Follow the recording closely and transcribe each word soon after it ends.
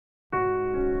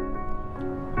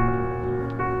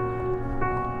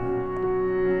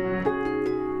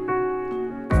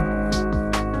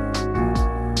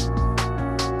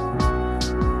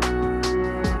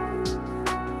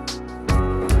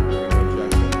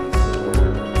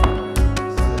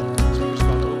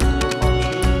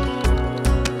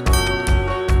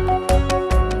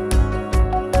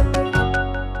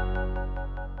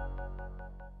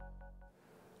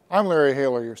I'm Larry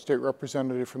Haler, your state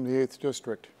representative from the 8th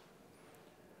District.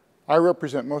 I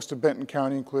represent most of Benton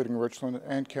County, including Richland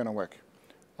and Kennewick.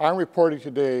 I'm reporting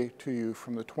today to you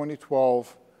from the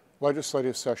 2012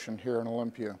 legislative session here in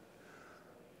Olympia.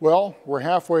 Well, we're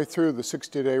halfway through the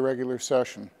 60-day regular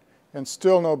session and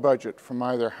still no budget from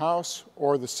either House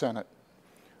or the Senate.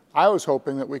 I was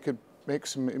hoping that we could make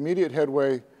some immediate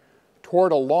headway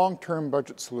toward a long-term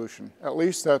budget solution. At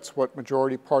least that's what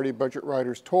majority party budget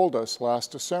writers told us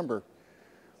last December,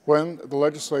 when the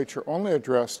legislature only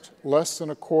addressed less than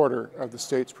a quarter of the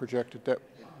state's projected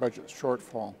budget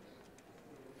shortfall.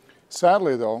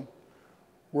 Sadly, though,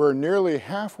 we're nearly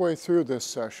halfway through this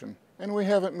session, and we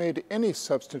haven't made any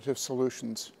substantive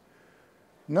solutions.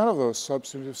 None of those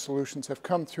substantive solutions have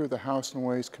come through the House and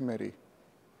Ways Committee.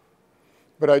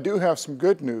 But I do have some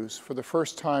good news. For the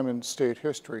first time in state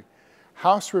history,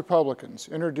 House Republicans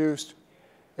introduced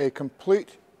a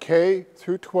complete K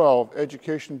through 12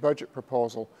 education budget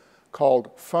proposal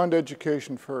called Fund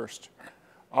Education First.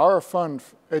 Our Fund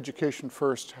Education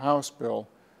First House Bill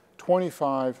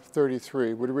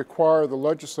 2533 would require the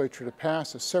legislature to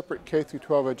pass a separate K through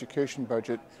 12 education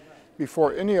budget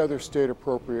before any other state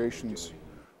appropriations.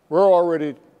 We're all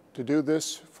ready to do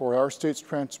this for our state's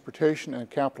transportation and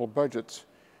capital budgets.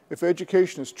 If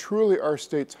education is truly our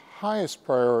state's highest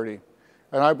priority,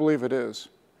 and I believe it is,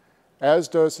 as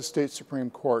does the state Supreme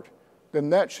Court, then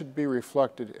that should be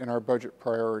reflected in our budget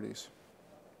priorities.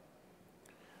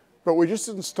 But we just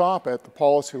didn't stop at the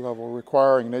policy level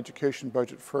requiring an education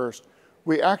budget first.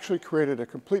 We actually created a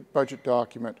complete budget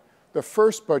document, the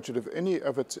first budget of any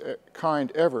of its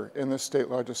kind ever in this state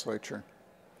legislature.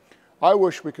 I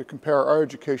wish we could compare our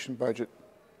education budget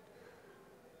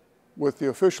with the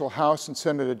official House and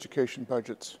Senate education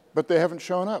budgets, but they haven't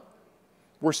shown up.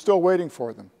 We're still waiting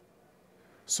for them.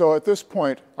 So at this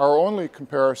point, our only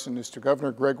comparison is to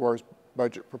Governor Gregoire's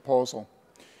budget proposal.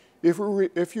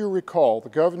 If you recall, the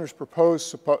governor's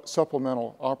proposed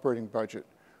supplemental operating budget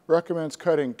recommends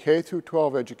cutting K through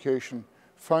 12 education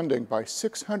funding by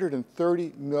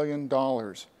 $630 million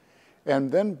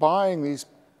and then buying these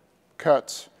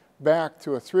cuts back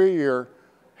through a 3-year,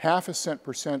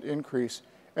 half% increase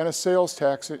and a sales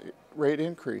tax rate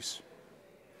increase.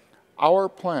 Our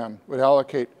plan would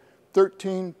allocate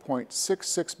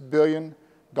 $13.66 billion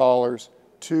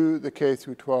to the K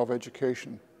through 12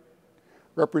 education,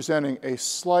 representing a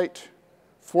slight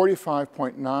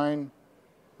 $45.9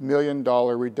 million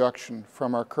reduction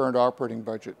from our current operating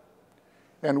budget.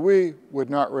 And we would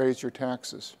not raise your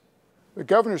taxes. The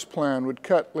governor's plan would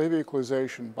cut levy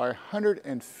equalization by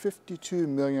 $152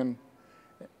 million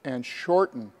and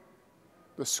shorten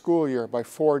the school year by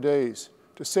 4 days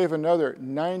to save another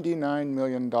 $99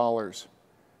 million.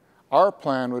 Our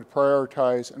plan would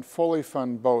prioritize and fully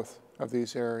fund both of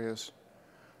these areas.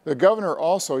 The governor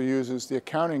also uses the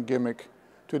accounting gimmick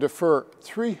to defer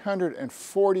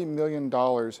 $340 million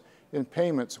in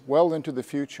payments well into the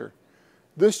future.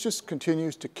 This just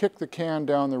continues to kick the can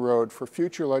down the road for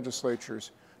future legislatures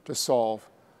to solve.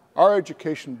 Our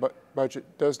education budget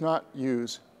does not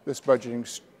use this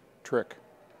budgeting trick.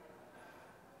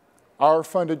 Our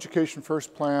Fund Education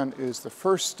First plan is the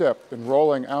first step in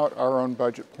rolling out our own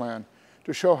budget plan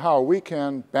to show how we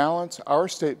can balance our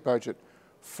state budget,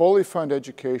 fully fund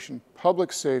education,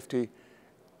 public safety,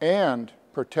 and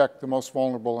protect the most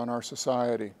vulnerable in our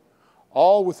society,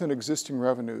 all within existing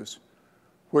revenues,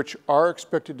 which are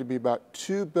expected to be about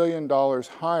 $2 billion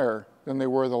higher than they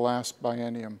were the last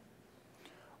biennium.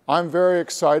 I'm very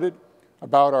excited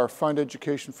about our Fund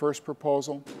Education First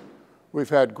proposal. We've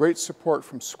had great support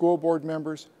from school board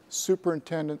members,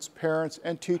 superintendents, parents,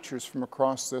 and teachers from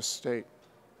across this state.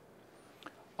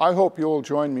 I hope you will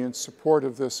join me in support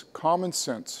of this common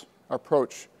sense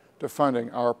approach to funding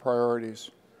our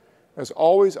priorities. As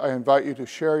always, I invite you to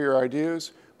share your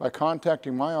ideas by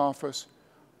contacting my office.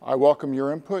 I welcome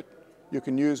your input. You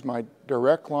can use my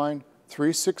direct line,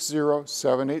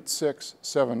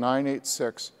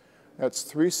 360-786-7986.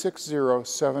 That's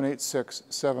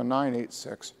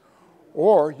 360-786-7986.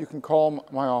 Or you can call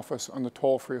my office on the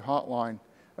toll-free hotline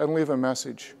and leave a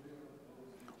message.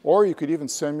 Or you could even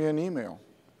send me an email.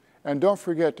 And don't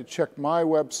forget to check my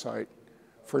website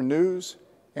for news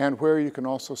and where you can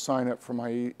also sign up for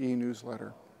my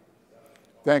e-newsletter.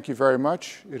 Thank you very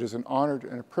much. It is an honor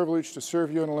and a privilege to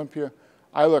serve you in Olympia.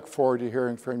 I look forward to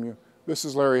hearing from you. This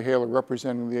is Larry Haler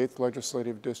representing the 8th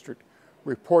Legislative District,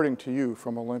 reporting to you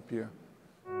from Olympia.